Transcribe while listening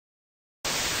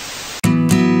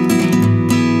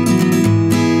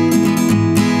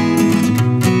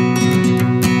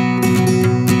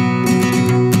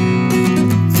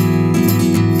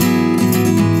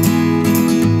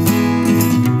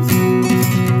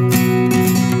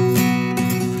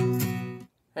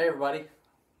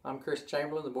I'm Chris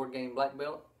Chamberlain, the Boardgame Black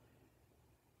Belt,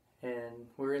 and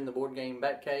we're in the Boardgame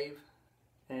Bat Cave.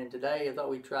 And today I thought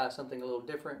we'd try something a little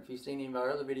different. If you've seen any of our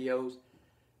other videos,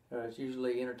 it's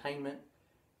usually entertainment.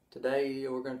 Today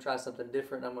we're going to try something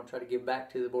different. I'm going to try to give back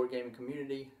to the board gaming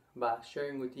community by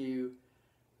sharing with you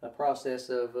a process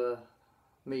of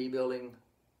me building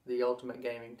the ultimate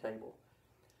gaming table.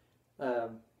 Now,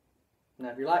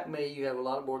 if you're like me, you have a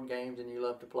lot of board games and you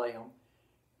love to play them.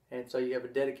 And so you have a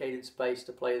dedicated space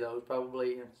to play those.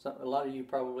 Probably, a lot of you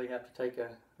probably have to take a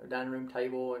dining room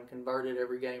table and convert it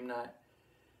every game night.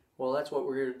 Well, that's what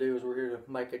we're here to do, is we're here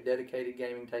to make a dedicated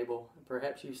gaming table.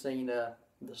 Perhaps you've seen the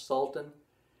Sultan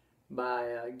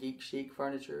by Geek Chic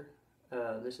Furniture.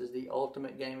 This is the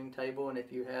ultimate gaming table, and if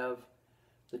you have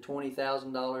the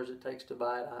 $20,000 it takes to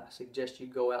buy it, I suggest you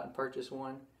go out and purchase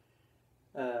one.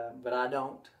 But I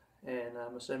don't, and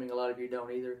I'm assuming a lot of you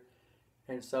don't either.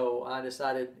 And so I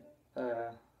decided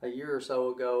a year or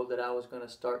so ago that I was going to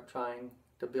start trying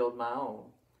to build my own.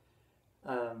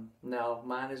 Now,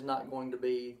 mine is not going to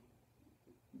be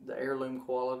the heirloom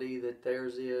quality that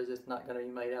theirs is. It's not going to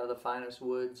be made out of the finest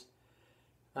woods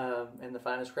and the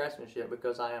finest craftsmanship,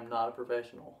 because I am not a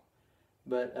professional.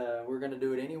 But we're going to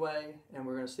do it anyway, and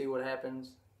we're going to see what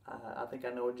happens. I think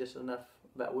I know just enough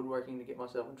about woodworking to get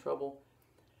myself in trouble.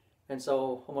 And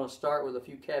so I'm going to start with a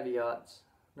few caveats.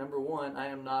 Number one, I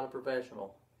am not a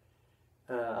professional.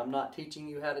 I'm not teaching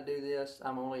you how to do this.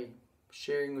 I'm only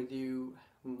sharing with you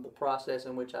the process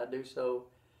in which I do so.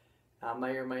 I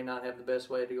may or may not have the best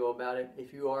way to go about it.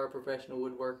 If you are a professional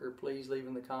woodworker, please leave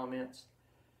in the comments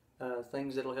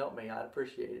things that'll help me. I'd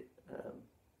appreciate it.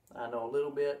 I know a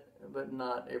little bit, but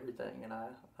not everything, and I'm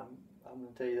going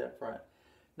to tell you that front.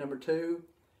 Number two,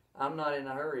 I'm not in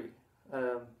a hurry.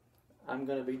 I'm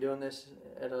going to be doing this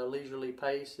at a leisurely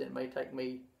pace. It may take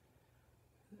me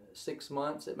 6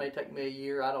 months. It may take me a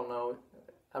year. I don't know.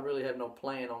 I really have no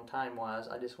plan on time-wise.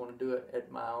 I just want to do it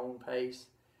at my own pace,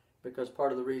 because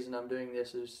part of the reason I'm doing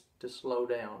this is to slow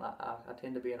down. I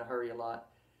tend to be in a hurry a lot,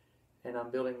 and I'm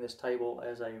building this table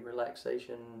as a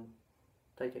relaxation,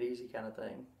 take it easy kind of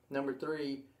thing. Number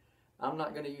three, I'm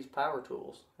not going to use power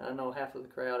tools. I know half of the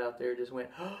crowd out there just went,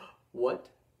 what?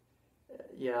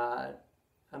 Yeah,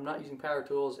 I'm not using power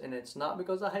tools, and it's not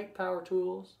because I hate power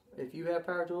tools. If you have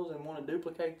power tools and want to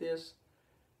duplicate this,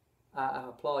 I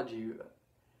applaud you.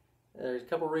 There's a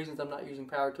couple of reasons I'm not using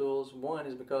power tools. One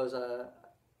is because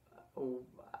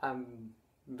I'm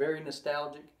very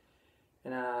nostalgic,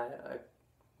 and I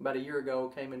about a year ago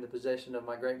came into possession of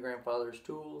my great-grandfather's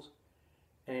tools,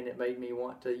 and it made me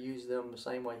want to use them the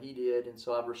same way he did, and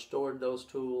so I've restored those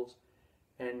tools,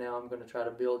 and now I'm going to try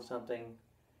to build something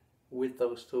with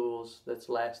those tools that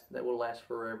will last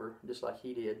forever, just like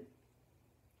he did.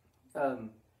 I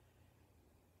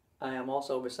am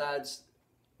also, besides,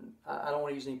 I don't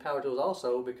want to use any power tools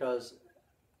also because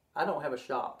I don't have a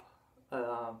shop.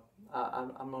 I'm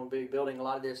going to be building a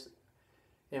lot of this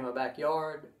in my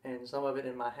backyard and some of it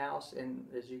in my house, and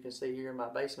as you can see here, in my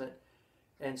basement.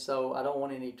 And so I don't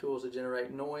want any tools to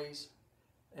generate noise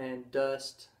and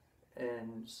dust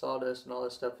and sawdust and all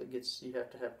that stuff that you have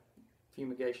to have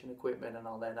fumigation equipment and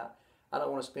all that. I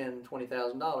don't want to spend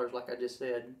 $20,000, like I just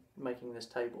said, making this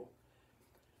table.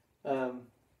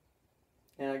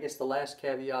 And I guess the last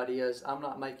caveat is I'm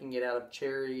not making it out of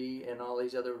cherry and all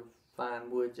these other fine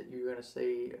woods that you're going to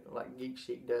see like Geek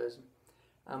Chic does.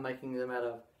 I'm making them out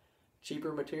of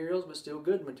cheaper materials, but still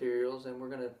good materials, and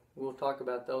we'll talk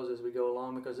about those as we go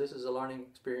along, because this is a learning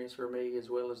experience for me as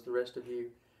well as the rest of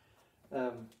you.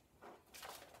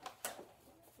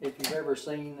 If you've ever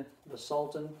seen the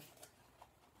Sultan,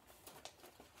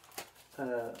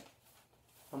 I'm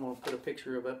going to put a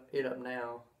picture of it up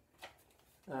now.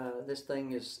 This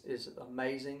thing is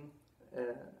amazing.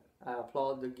 I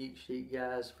applaud the Geek Chic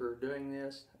guys for doing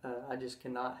this. I just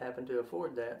cannot happen to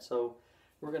afford that, so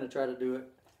we're going to try to do it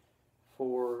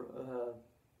for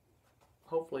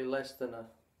hopefully less than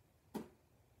I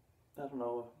don't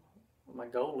know, my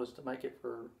goal is to make it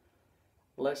for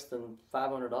less than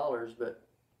 $500, but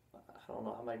I don't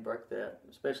know, I may break that,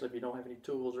 especially if you don't have any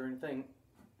tools or anything.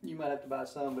 You might have to buy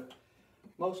some, but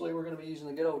mostly we're going to be using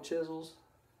the good old chisels,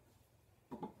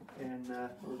 and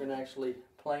we're going to actually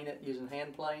plane it using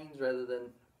hand planes rather than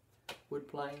wood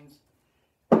planes.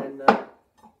 And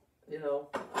you know,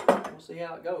 we'll see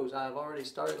how it goes. I've already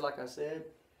started, like I said,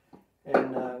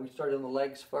 and we started on the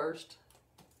legs first,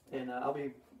 and I'll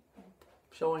be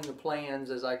showing the plans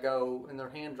as I go, and they're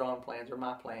hand-drawn plans, or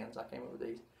my plans. I came up with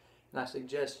these, and I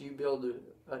suggest you build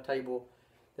a table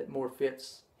that more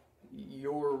fits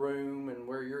your room and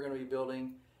where you're going to be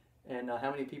building, and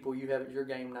how many people you have at your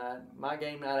game night. My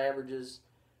game night averages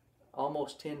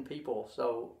almost 10 people,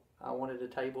 so I wanted a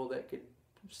table that could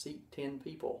seat 10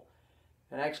 people.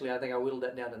 And actually I think I whittled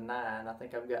that down to 9. I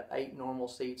think I've got 8 normal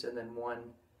seats and then 1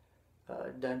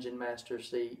 Dungeon Master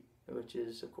seat, which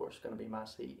is of course going to be my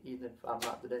seat, even if I'm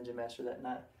not the Dungeon Master that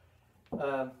night.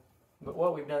 But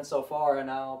what we've done so far, and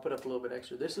I'll put up a little bit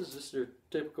extra, this is just your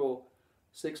typical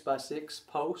 6x6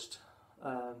 post.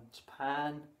 It's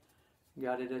pine.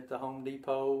 Got it at the Home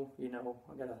Depot. You know,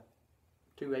 I got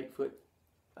 2 8-foot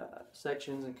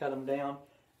sections and cut them down.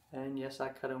 And yes, I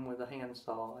cut them with a hand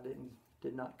saw. I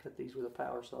did not cut these with a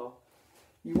power saw.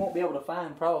 You won't be able to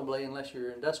find, probably, unless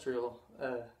you're industrial,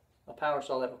 a power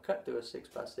saw that will cut through a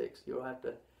 6x6. You'll have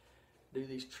to do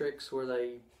these tricks where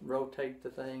they rotate the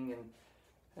thing,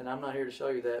 and I'm not here to show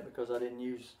you that because I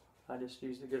just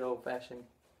used the good old-fashioned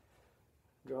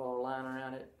draw a line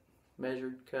around it,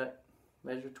 measured, cut,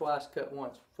 measured twice, cut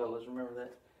once, fellas, remember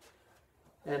that.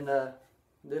 And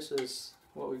this is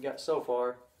what we've got so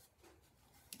far.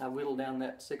 I whittled down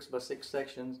that 6x6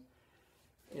 sections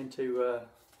into a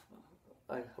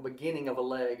beginning of a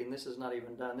leg, and this is not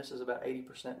even done. This is about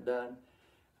 80% done.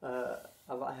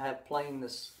 I have planed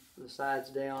the sides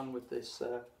down with this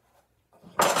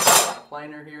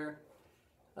planer here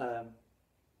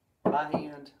by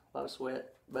hand. A lot of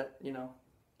sweat, but you know,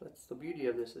 that's the beauty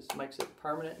of this. It makes it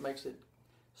permanent, makes it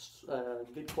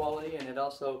good quality, and it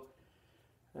also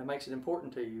makes it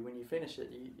important to you when you finish it.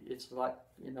 It's like,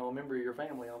 you know, a member of your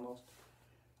family almost.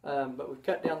 But we've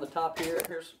cut down the top here.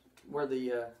 Here's where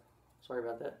the sorry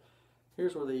about that.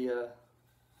 Here's where the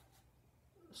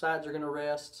sides are going to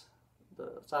rest,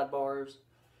 the sidebars.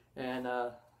 And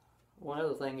one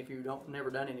other thing, if you've never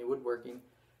done any woodworking,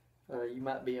 you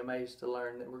might be amazed to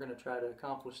learn that we're going to try to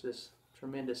accomplish this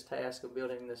tremendous task of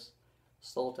building this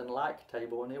Sultan-like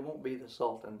table. And it won't be the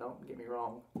Sultan, don't get me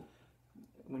wrong.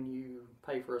 When you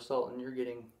pay for a Sultan, you're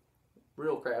getting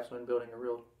real craftsmen building a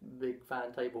real big,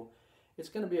 fine table. It's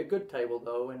going to be a good table,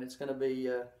 though, and it's going to be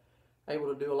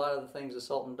able to do a lot of the things the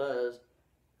Sultan does,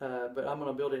 but I'm going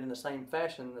to build it in the same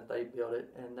fashion that they built it,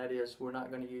 and that is we're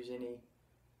not going to use any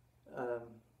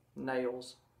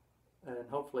nails and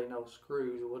hopefully no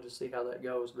screws. We'll just see how that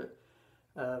goes, but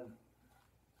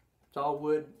it's all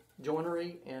wood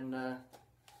joinery and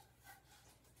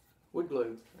wood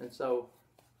glue, and so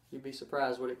you'd be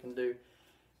surprised what it can do.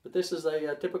 But this is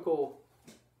a typical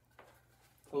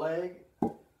leg.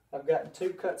 I've gotten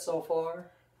 2 cuts so far.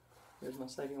 Here's my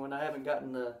second one. I haven't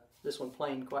gotten this one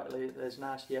planed quite as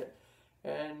nice yet,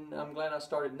 and I'm glad I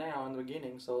started now in the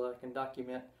beginning so I can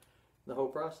document the whole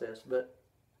process. But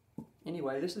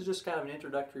anyway, this is just kind of an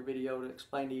introductory video to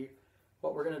explain to you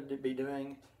what we're going to be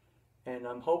doing, and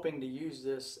I'm hoping to use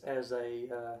this as a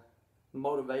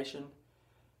motivation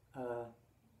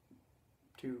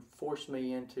to force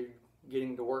me into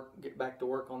get back to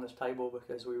work on this table,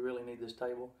 because we really need this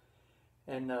table.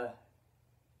 And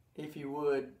if you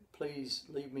would, please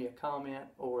leave me a comment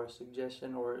or a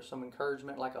suggestion or some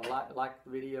encouragement, like a like the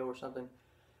video or something,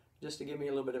 just to give me a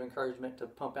little bit of encouragement to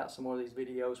pump out some more of these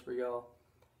videos for y'all.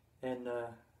 And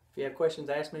if you have questions,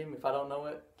 ask me. If I don't know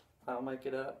it, I'll make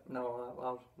it up.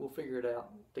 No, we'll figure it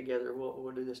out together.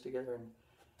 We'll do this together.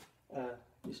 And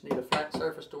you just need a flat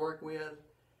surface to work with.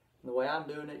 And the way I'm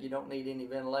doing it, you don't need any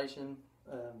ventilation.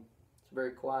 It's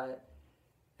very quiet.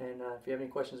 And if you have any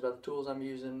questions about the tools I'm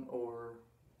using or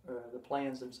the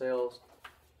plans themselves,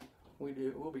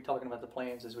 we'll be talking about the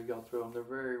plans as we go through them. They're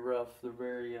very rough. They're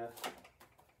very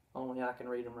only I can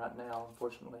read them right now,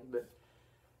 unfortunately. But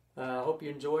I hope you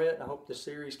enjoy it. I hope the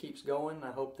series keeps going.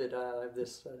 I hope that I have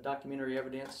this documentary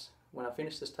evidence when I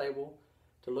finish this table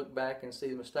to look back and see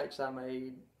the mistakes I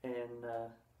made and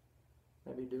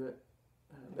maybe do it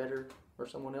better, or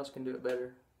someone else can do it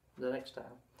better the next time.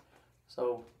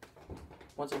 So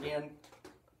once again,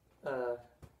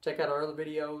 check out our other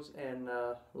videos and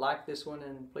like this one,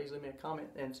 and please leave me a comment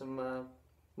and some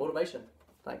motivation.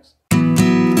 Thanks.